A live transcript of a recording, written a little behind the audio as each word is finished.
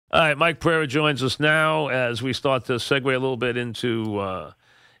All right, Mike Pereira joins us now as we start to segue a little bit into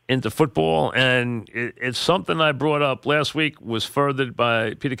football, and it's something I brought up last week, was furthered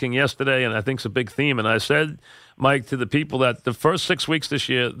by Peter King yesterday, and I think it's a big theme. And I said, Mike, to the people that the first 6 weeks this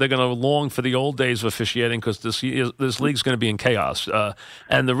year, they're going to long for the old days of officiating because this league's going to be in chaos.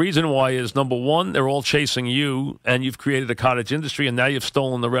 And the reason why is, number one, they're all chasing you, and you've created a cottage industry, and now you've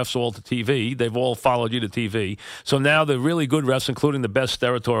stolen the refs all to TV. They've all followed you to TV. So now the really good refs, including the best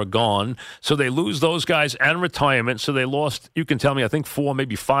Steratore, are gone. So they lose those guys and retirement. So they lost, you can tell me, I think 4,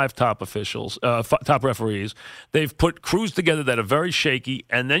 maybe 5 top officials, top referees. They've put crews together that are very shaky,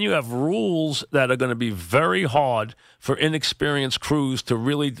 and then you have rules that are going to be very hard for inexperienced crews to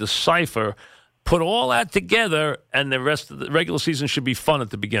really decipher. Put all that together, and the rest of the regular season should be fun at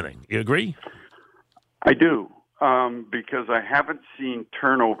the beginning. You agree? I do, because I haven't seen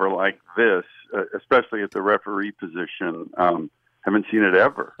turnover like this, especially at the referee position. Haven't seen it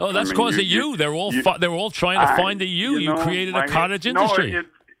ever. Oh, that's because of you. They're all trying to find a you. You created a cottage industry.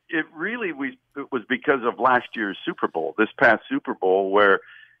 It really was because of last year's Super Bowl, this past Super Bowl, where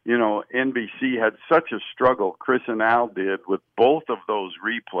NBC had such a struggle, Chris and Al did, with both of those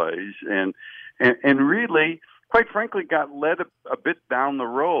replays, and really, quite frankly, got led a bit down the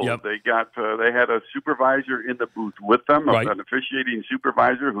road. Yep. They had a supervisor in the booth with them, right, an officiating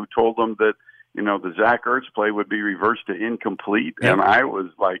supervisor who told them that the Zach Ertz play would be reversed to incomplete, yep, and I was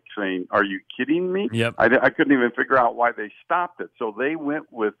like saying, "Are you kidding me?" Yep. I couldn't even figure out why they stopped it, so they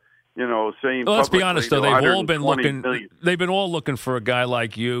went with. Saying. Well, let's be honest, though. They've all been looking. Million. They've been all looking for a guy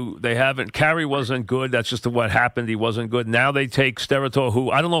like you. They haven't. Carey wasn't good. That's just what happened. He wasn't good. Now they take Steratore, who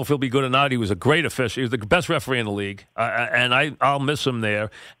I don't know if he'll be good or not. He was a great official. He was the best referee in the league, and I'll miss him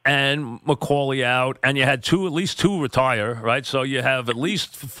there. And McCauley out, and you had at least two retire, right? So you have at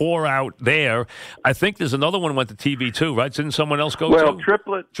least 4 out there. I think there's another one went to TV too, right? Didn't someone else go to? Well,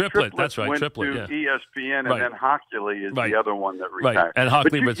 Triplett. That's right. Went Triplett, to yeah. ESPN, and right, then Hockley is right, the other one that retired. Right, and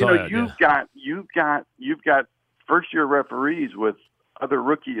Hockley retired. You've got first-year referees with other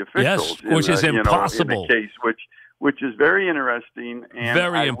rookie officials. Yes, which is impossible. In a case, which is very interesting and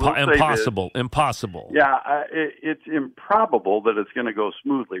very impossible. Impossible. Yeah, it's improbable that it's going to go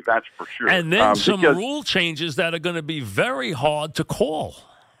smoothly. That's for sure. And then some rule changes that are going to be very hard to call.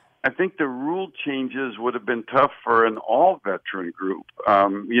 I think the rule changes would have been tough for an all-veteran group. I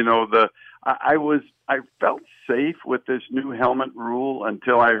felt safe with this new helmet rule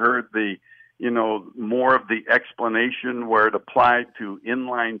until I heard more of the explanation where it applied to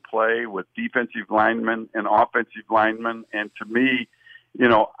inline play with defensive linemen and offensive linemen. And to me,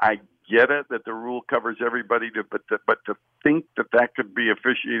 I get it that the rule covers everybody, but to think that could be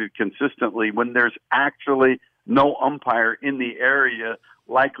officiated consistently when there's actually no umpire in the area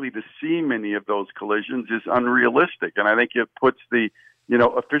likely to see many of those collisions is unrealistic. And I think it puts the,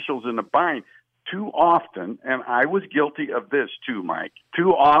 officials in a bind. Too often, and I was guilty of this too, Mike,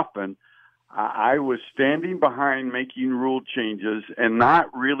 too often I was standing behind making rule changes and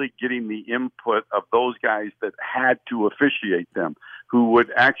not really getting the input of those guys that had to officiate them, who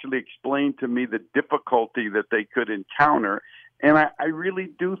would actually explain to me the difficulty that they could encounter. And I really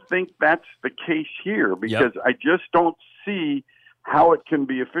do think that's the case here because I just don't see how it can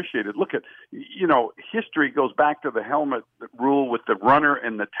be officiated. Look at, history goes back to the helmet rule with the runner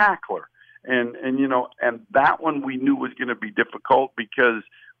and the tackler. And that one we knew was going to be difficult because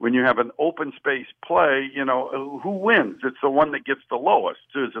when you have an open space play, who wins? It's the one that gets the lowest.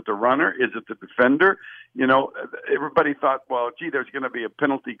 So is it the runner? Is it the defender? Everybody thought, well, there's going to be a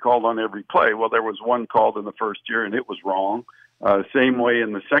penalty called on every play. Well, there was one called in the first year and it was wrong. Same way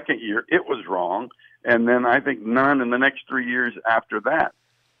in the second year, it was wrong. And then I think none in the next 3 years after that.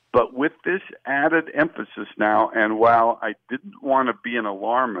 But with this added emphasis now, and while I didn't want to be an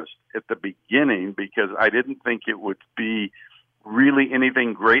alarmist at the beginning because I didn't think it would be really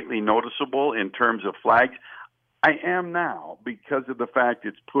anything greatly noticeable in terms of flags, I am now because of the fact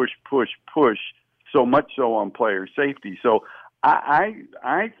it's push, so much so on player safety. So I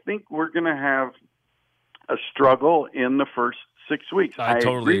think we're going to have a struggle in the first 6 weeks. I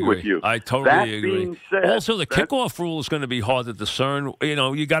totally agree with you. I totally agree. Being said, also, the kickoff rule is going to be hard to discern.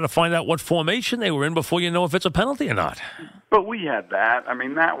 You got to find out what formation they were in before you know if it's a penalty or not. But we had that. I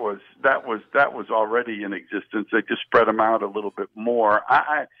mean, that was already in existence. They just spread them out a little bit more.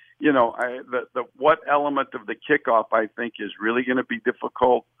 What element of the kickoff I think is really going to be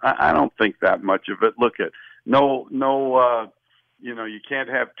difficult. I don't think that much of it. Look at you can't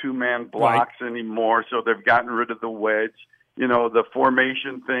have 2-man blocks anymore, so they've gotten rid of the wedge. The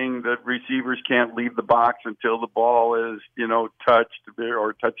formation thing that receivers can't leave the box until the ball is, touched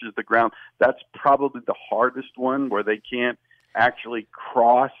or touches the ground. That's probably the hardest one where they can't actually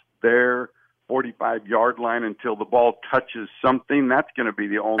cross their 45-yard line until the ball touches something. That's going to be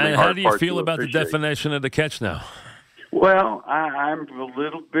the only and hard part. How do you feel about the definition of the catch now? Well, I'm a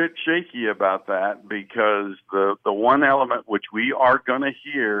little bit shaky about that because the one element which we are going to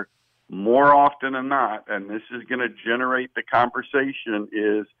hear more often than not, and this is going to generate the conversation,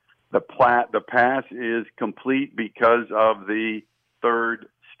 is the pass is complete because of the third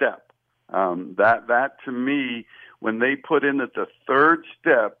step. That to me, when they put in that the third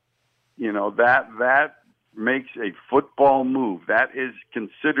step, that makes a football move. That is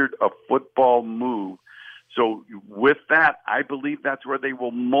considered a football move. So with that, I believe that's where they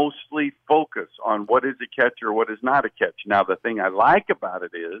will mostly focus on what is a catch or what is not a catch. Now, the thing I like about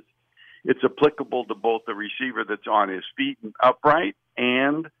it is it's applicable to both the receiver that's on his feet and upright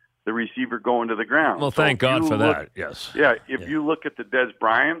and the receiver going to the ground. Well, thank God for that, yes. Yeah, if you look at the Des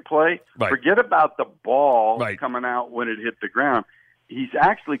Bryant play, forget about the ball coming out when it hit the ground. He's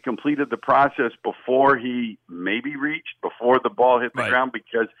actually completed the process before he maybe reached, before the ball hit the ground,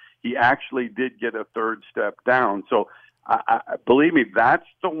 because he actually did get a third step down. So, I believe me, that's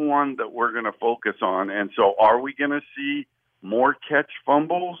the one that we're going to focus on. And so are we going to see more catch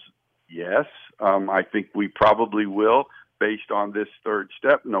fumbles? Yes, I think we probably will based on this third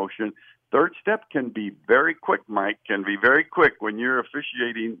step notion. Third step can be very quick, Mike, can be very quick when you're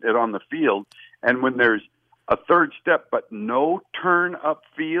officiating it on the field. And when there's a third step, but no turn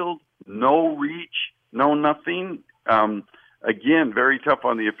upfield, no reach, no nothing. Again, very tough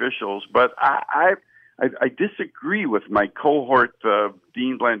on the officials. But I disagree with my cohort,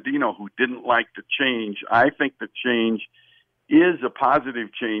 Dean Blandino, who didn't like the change. I think the change is a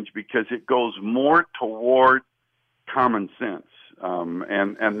positive change because it goes more toward common sense.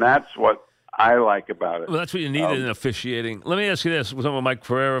 And that's what I like about it. Well, that's what you need in officiating. Let me ask you this. We're talking about Mike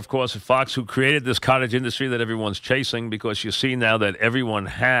Pereira, of course, at Fox, who created this cottage industry that everyone's chasing because you see now that everyone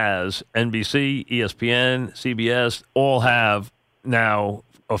has NBC, ESPN, CBS, all have now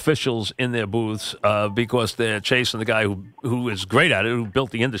officials in their booths because they're chasing the guy who is great at it, who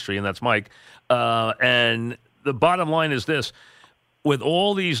built the industry, and that's Mike. And the bottom line is this. With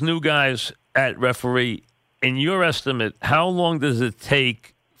all these new guys at referee, in your estimate, how long does it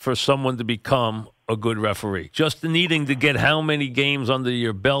take for someone to become a good referee? Just needing to get how many games under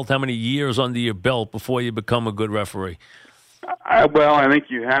your belt, how many years under your belt before you become a good referee? I think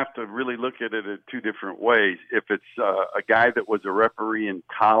you have to really look at it in two different ways. If it's a guy that was a referee in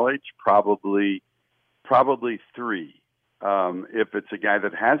college, probably 3. If it's a guy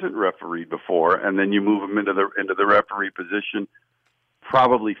that hasn't refereed before, and then you move him into the referee position,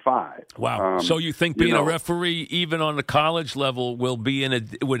 probably 5. Wow. So you think being a referee, even on the college level,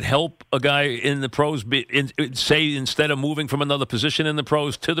 would help a guy in the pros, say instead of moving from another position in the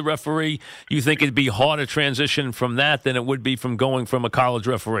pros to the referee, you think it'd be harder transition from that than it would be from going from a college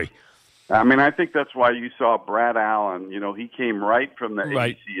referee? I mean, I think that's why you saw Brad Allen. He came right from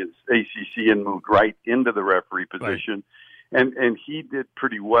the ACC and moved right into the referee position, and he did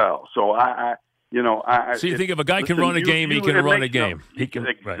pretty well. So So you think if a guy can run a game, he can run a game. He can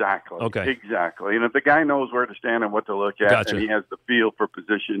exactly. Right. Okay. Exactly. And if the guy knows where to stand and what to look at, Gotcha. and he has the feel for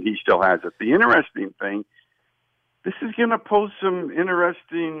position, he still has it. The interesting thing, this is going to pose some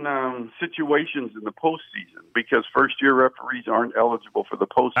interesting situations in the postseason because first-year referees aren't eligible for the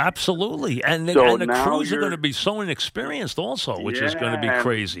postseason. Absolutely, and the crews are going to be so inexperienced also, which is going to be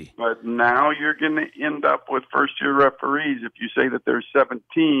crazy. But now you're going to end up with first-year referees. If you say that there's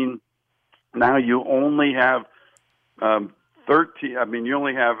 17. Now you only have 13. I mean, you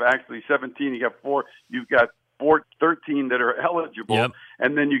only have actually 17. You got 4. You've got 13 that are eligible,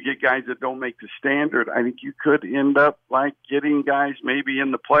 and then you get guys that don't make the standard. I think you could end up like getting guys maybe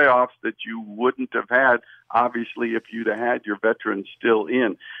in the playoffs that you wouldn't have had, obviously, if you'd have had your veterans still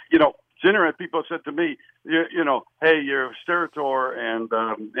in. Generally, people said to me, hey, you're Steratore and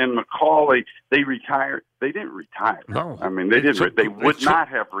McCauley, they retired. They didn't retire. No. I mean, they didn't. They would not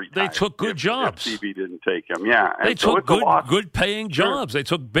have retired. They took good jobs. If CB didn't take them, yeah. They took good paying jobs. They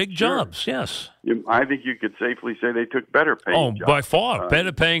took big jobs, yes. I think you could safely say they took better paying jobs. By far,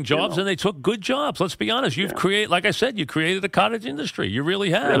 better paying jobs, and they took good jobs. Let's be honest. You've created, like I said, you created a cottage industry. You really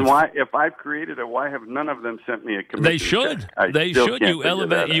have. And why, if I've created it, why have none of them sent me a commission? They should. They should.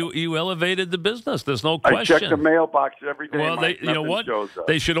 You elevated the business. There's no question. I check the mailbox every day. Well, you know what?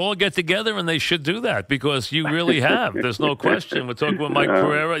 They should all get together and they should do that because you really have. There's no question. We're talking about Mike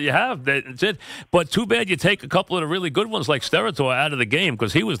Pereira. You have. That's it. But too bad you take a couple of the really good ones like Steratore out of the game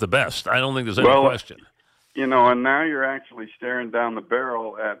because he was the best. I don't think there's any question. And now you're actually staring down the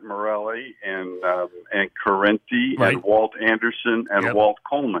barrel at Morelli and Correnti Right. and Walt Anderson and Yep. Walt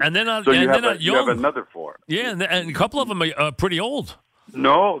Coleman. And they're not, so you and have, they're not you young. have another four. Yeah, and a couple of them are pretty old.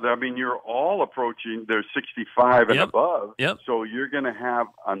 No, I mean, you're all approaching, they're 65 and Yep. above. Yep. So you're going to have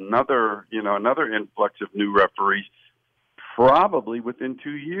another influx of new referees probably within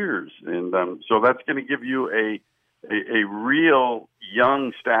 2 years. And so that's going to give you a real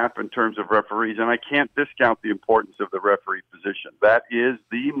young staff in terms of referees. And I can't discount the importance of the referee position. That is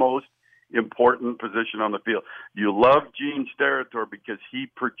the most important position on the field. You love Gene Steratore because he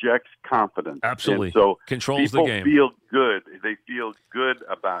projects confidence. Absolutely. And so controls the people game. feel good. They feel good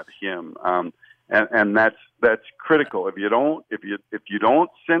about him. And that's critical. If you don't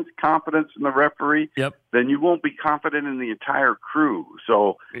sense confidence in the referee, Yep. then you won't be confident in the entire crew.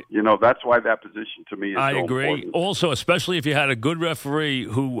 So, that's why that position to me is I so agree. important. Also, especially if you had a good referee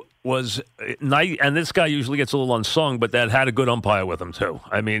who was nice, and this guy usually gets a little unsung, but that had a good umpire with him too.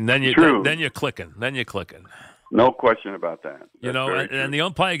 I mean, then you're clicking. Then you're clicking. No question about that. You That's know, very true. and the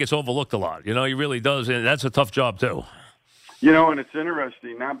umpire gets overlooked a lot. You know, he really does, and that's a tough job too. And it's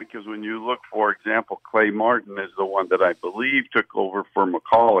interesting now because when you look, for example, Clay Martin is the one that I believe took over for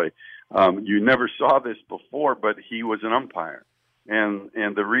McCauley. You never saw this before, but he was an umpire. And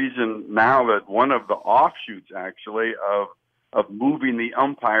the reason now that one of the offshoots actually of moving the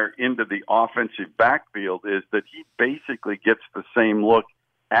umpire into the offensive backfield is that he basically gets the same look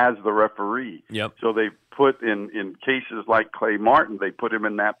as the referee. Yep. So they put in cases like Clay Martin, they put him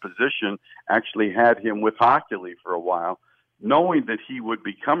in that position, actually had him with Hockley for a while, knowing that he would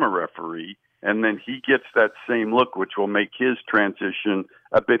become a referee, and then he gets that same look, which will make his transition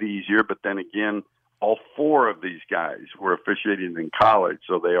a bit easier. But then again, all four of these guys were officiating in college,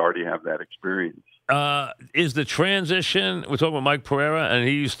 so they already have that experience. Is the transition, we're talking about Mike Pereira, and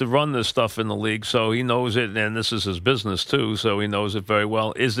he used to run this stuff in the league, so he knows it, and this is his business too, so he knows it very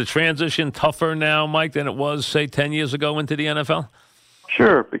well. Is the transition tougher now, Mike, than it was, say, 10 years ago into the NFL?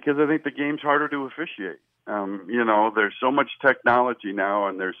 Sure, because I think the game's harder to officiate. There's so much technology now,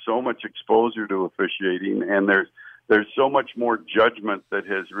 and there's so much exposure to officiating, and there's so much more judgment that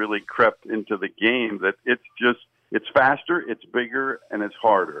has really crept into the game that it's faster, it's bigger, and it's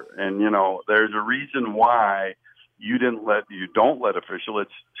harder. And there's a reason why you don't let official.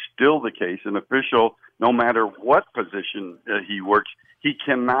 It's still the case. An official, no matter what position he works, he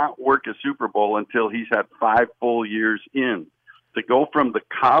cannot work a Super Bowl until he's had 5 full years in. To go from the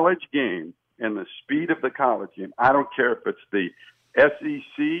college game and the speed of the college game, I don't care if it's the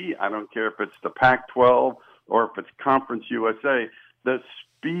SEC, I don't care if it's the Pac-12 or if it's Conference USA, the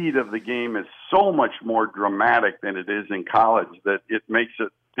speed of the game is so much more dramatic than it is in college that it makes it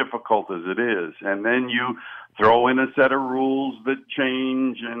difficult as it is. And then you throw in a set of rules that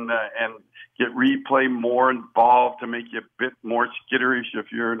change and get replay more involved to make you a bit more skitterish if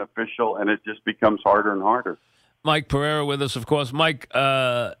you're an official, and it just becomes harder and harder. Mike Pereira with us, of course. Mike,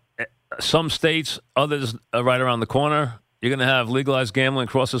 some states, others are right around the corner. You're going to have legalized gambling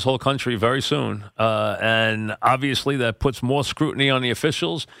across this whole country very soon. And obviously that puts more scrutiny on the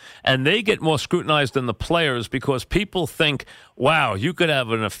officials. And they get more scrutinized than the players because people think, wow, you could have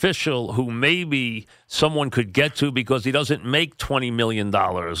an official who maybe someone could get to because he doesn't make $20 million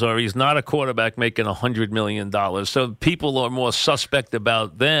or he's not a quarterback making $100 million. So people are more suspect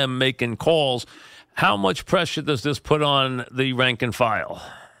about them making calls. How much pressure does this put on the rank and file?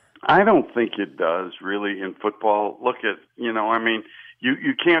 I don't think it does, really, in football. Look at, you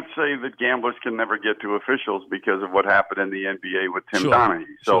can't say that gamblers can never get to officials because of what happened in the NBA with Tim Donaghy.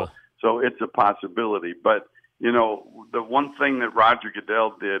 So it's a possibility. But, the one thing that Roger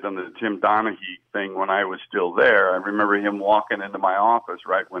Goodell did on the Tim Donaghy thing when I was still there, I remember him walking into my office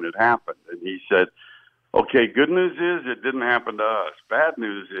right when it happened. And he said, okay, good news is it didn't happen to us. Bad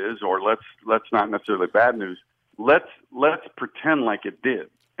news is, or let's not necessarily bad news, let's pretend like it did.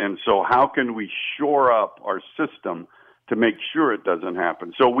 And so how can we shore up our system to make sure it doesn't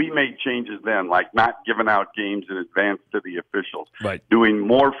happen? So we made changes then, like not giving out games in advance to the officials, right, doing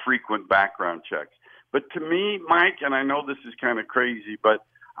more frequent background checks. But to me, Mike, and I know this is kind of crazy, but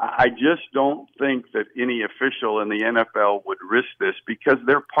I just don't think that any official in the NFL would risk this because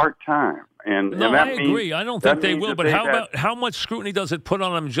they're part-time. And that I agree. I don't think they will. But how much scrutiny does it put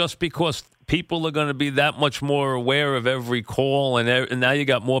on them just because people are going to be that much more aware of every call, and now you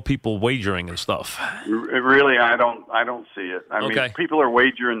got more people wagering and stuff? Really, I don't see it. I mean, people are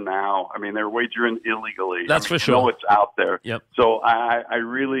wagering now. I mean, they're wagering illegally. That's for sure. You know it's out there. Yep. So I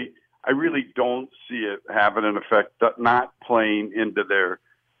really don't see it having an effect, not playing into their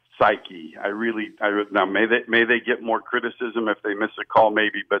psyche. Now may they get more criticism if they miss a call,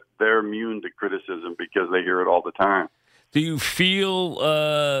 maybe, but they're immune to criticism because they hear it all the time. Do you feel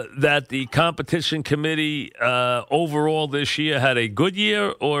that the competition committee overall this year had a good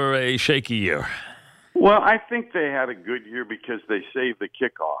year or a shaky year? Well, I think they had a good year because they saved the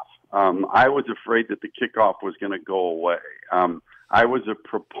kickoff. I was afraid that the kickoff was going to go away. I was a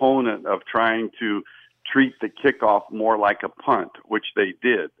proponent of trying to treat the kickoff more like a punt, which they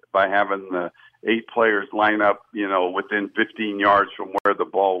did by having the 8 players line up, within 15 yards from where the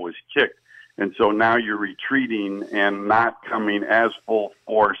ball was kicked. And so now you're retreating and not coming as full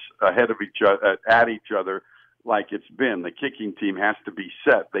force ahead of at each other like it's been. The kicking team has to be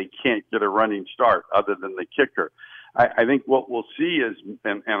set. They can't get a running start other than the kicker. I think what we'll see is,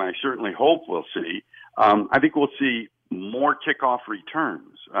 and I certainly hope we'll see, I think we'll see more kickoff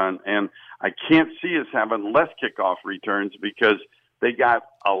returns. And I can't see us having less kickoff returns because they got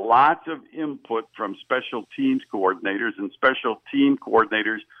a lot of input from special teams coordinators, and special team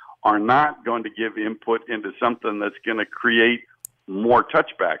coordinators are not going to give input into something that's going to create more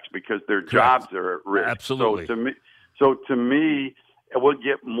touchbacks because their jobs are at risk. Absolutely. So to me, we'll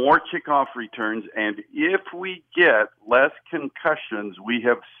get more kickoff returns, and if we get less concussions, we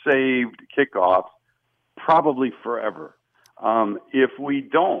have saved kickoffs probably forever. If we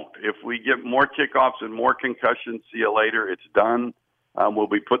don't, if we get more kickoffs and more concussions, see you later, it's done. We'll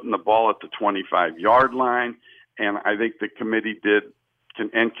be putting the ball at the 25-yard line, and I think the committee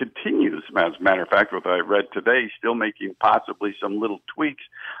and continues, as a matter of fact, what I read today, still making possibly some little tweaks.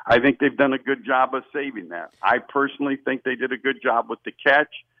 I think they've done a good job of saving that. I personally think they did a good job with the catch.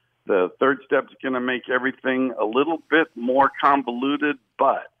 The third step is going to make everything a little bit more convoluted,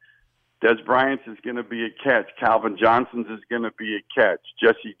 but Des Bryant's is going to be a catch. Calvin Johnson's is going to be a catch.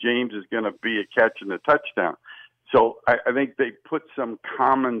 Jesse James is going to be a catch and a touchdown. So I think they put some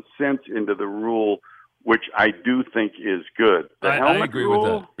common sense into the rule, which I do think is good. I agree with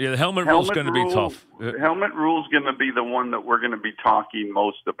that. Yeah, the helmet rule is going to be tough. The helmet rule is going to be the one that we're going to be talking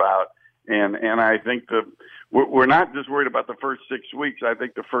most about. And I think we're not just worried about the first 6 weeks. I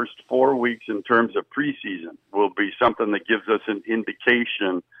think the first 4 weeks in terms of preseason will be something that gives us an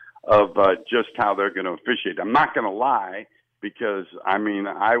indication of just how they're going to officiate. I'm not going to lie because, I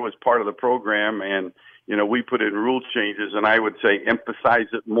was part of the program and, we put in rule changes, and I would say emphasize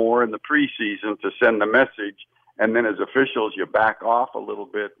it more in the preseason to send the message. And then as officials, you back off a little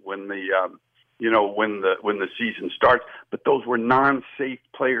bit when the season starts. But those were non-safe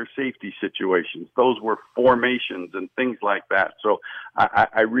player safety situations. Those were formations and things like that. So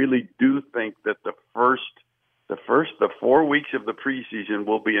I really do think that the 4 weeks of the preseason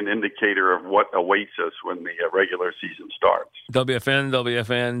will be an indicator of what awaits us when the regular season starts.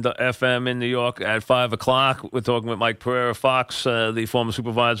 WFN, FM in New York at 5 o'clock. We're talking with Mike Pereira, Fox, the former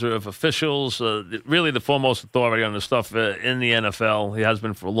supervisor of officials, really the foremost authority on the stuff in the NFL. He has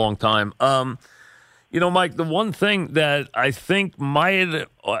been for a long time. Mike, the one thing that I think I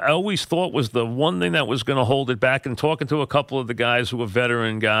always thought was the one thing that was going to hold it back, and talking to a couple of the guys who were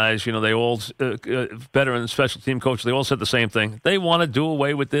veteran guys, they all, veteran special team coaches, they all said the same thing. They want to do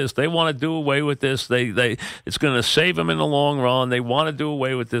away with this. They want to do away with this. It's going to save them in the long run. They want to do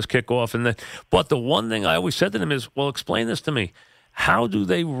away with this kickoff. But the one thing I always said to them is, well, explain this to me. How do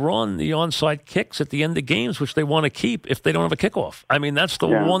they run the onside kicks at the end of games, which they want to keep, if they don't have a kickoff? That's the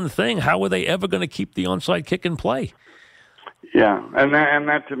one thing. How are they ever going to keep the onside kick in play? Yeah, and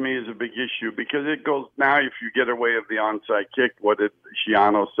that to me is a big issue because it goes now. If you get away with the onside kick, what did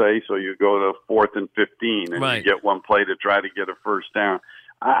Schiano say? So you go to 4th and 15, and you get one play to try to get a first down.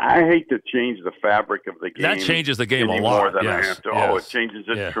 I hate to change the fabric of the game. That changes the game a lot. More than I have to. Yes. Oh, it changes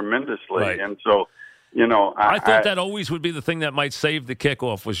it tremendously, right. And so. I thought that always would be the thing that might save the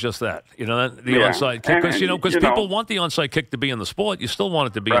kickoff was just that, the onside kick. Because people want the onside kick to be in the sport. You still want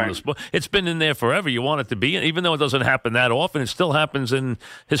it to be in the sport. It's been in there forever. You want it to be, even though it doesn't happen that often, it still happens in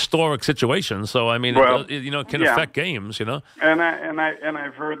historic situations. So, it can affect games, And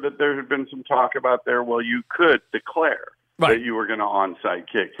I've heard that there had been some talk about you could declare. Right. That you were going to onside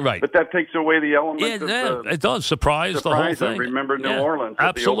kick. Right. But that takes away the element it does. Surprise the whole thing. Remember New Orleans at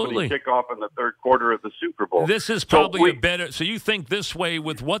absolutely. The opening kickoff in the third quarter of the Super Bowl. This is probably a better – so you think this way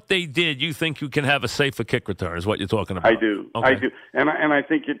with what they did, you think you can have a safer kick return is what you're talking about? I do. Okay. I do. And I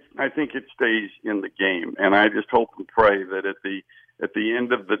think it stays in the game. And I just hope and pray that at the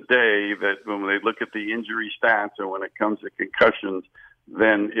end of the day that when they look at the injury stats and when it comes to concussions –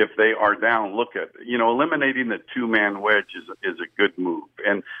 then if they are down, look at eliminating the two-man wedge is a good move,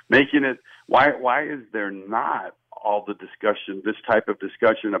 and making it. Why is there not all the discussion, this type of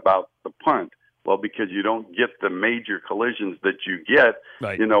discussion about the punt? Well, because you don't get the major collisions that you get,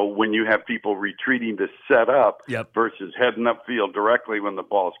 Right. when you have people retreating to set up Yep. versus heading upfield directly when the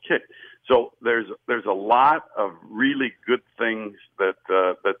ball's kicked. So there's a lot of really good things that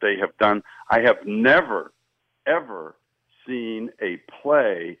they have done. I have never, ever seen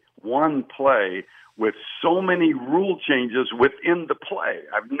one play with so many rule changes within the play.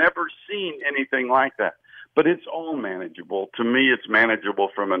 I've never seen anything like that. But it's all manageable. To me, it's manageable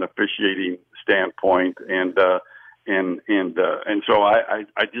from an officiating standpoint, and so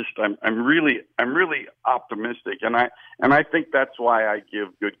I'm really optimistic, and I think that's why I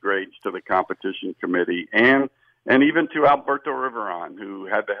give good grades to the competition committee and even to Alberto Riveron, who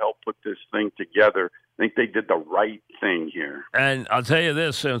had to help put this thing together. I think they did the right thing here. And I'll tell you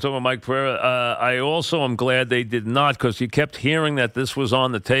this, I'm talking about Mike Pereira, I also am glad they did not, because you kept hearing that this was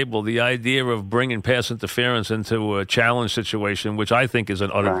on the table, the idea of bringing pass interference into a challenge situation, which I think is an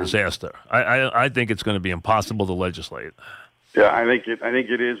utter disaster. I think it's going to be impossible to legislate. Yeah, I think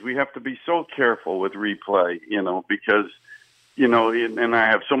it is. We have to be so careful with replay, because and I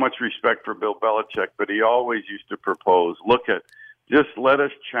have so much respect for Bill Belichick, but he always used to propose, just let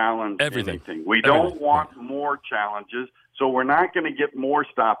us challenge anything. We don't want more challenges, so we're not going to get more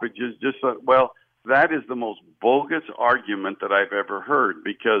stoppages. That is the most bogus argument that I've ever heard,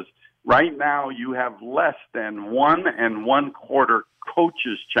 because right now you have less than 1 1/4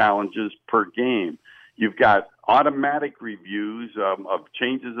 coaches' challenges per game. You've got automatic reviews of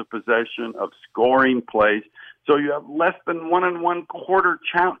changes of possession, of scoring plays. So you have less than 1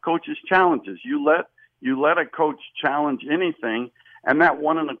 1/4 coaches' challenges. You let a coach challenge anything, and that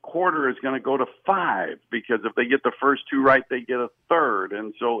 1 1/4 is going to go to 5, because if they get the first 2 right, they get a third.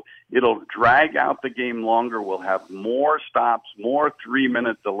 And so it'll drag out the game longer. We'll have more stops, more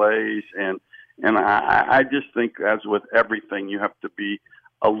 3-minute delays. And I just think, as with everything, you have to be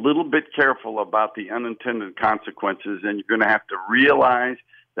a little bit careful about the unintended consequences, and you're going to have to realize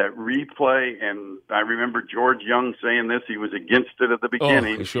that replay, and I remember George Young saying this, he was against it at the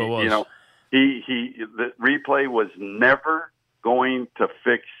beginning. Oh, he sure was. The replay was never going to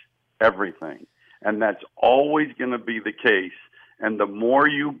fix everything, and that's always going to be the case. And the more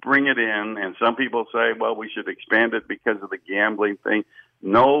you bring it in, and some people say, well, we should expand it because of the gambling thing.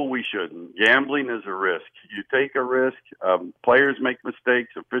 No, we shouldn't. Gambling is a risk. You take a risk. Players make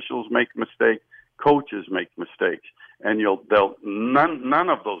mistakes. Officials make mistakes. Coaches make mistakes. And none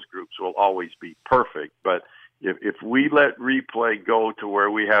of those groups will always be perfect. But if we let replay go to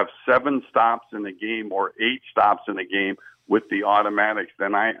where we have 7 stops in a game or 8 stops in a game with the automatics,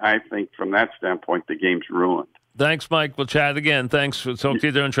 then I think from that standpoint the game's ruined. Thanks, Mike. We'll chat again. Thanks for talking to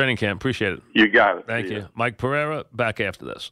you during training camp. Appreciate it. You got it. Thank you. Mike Pereira, back after this.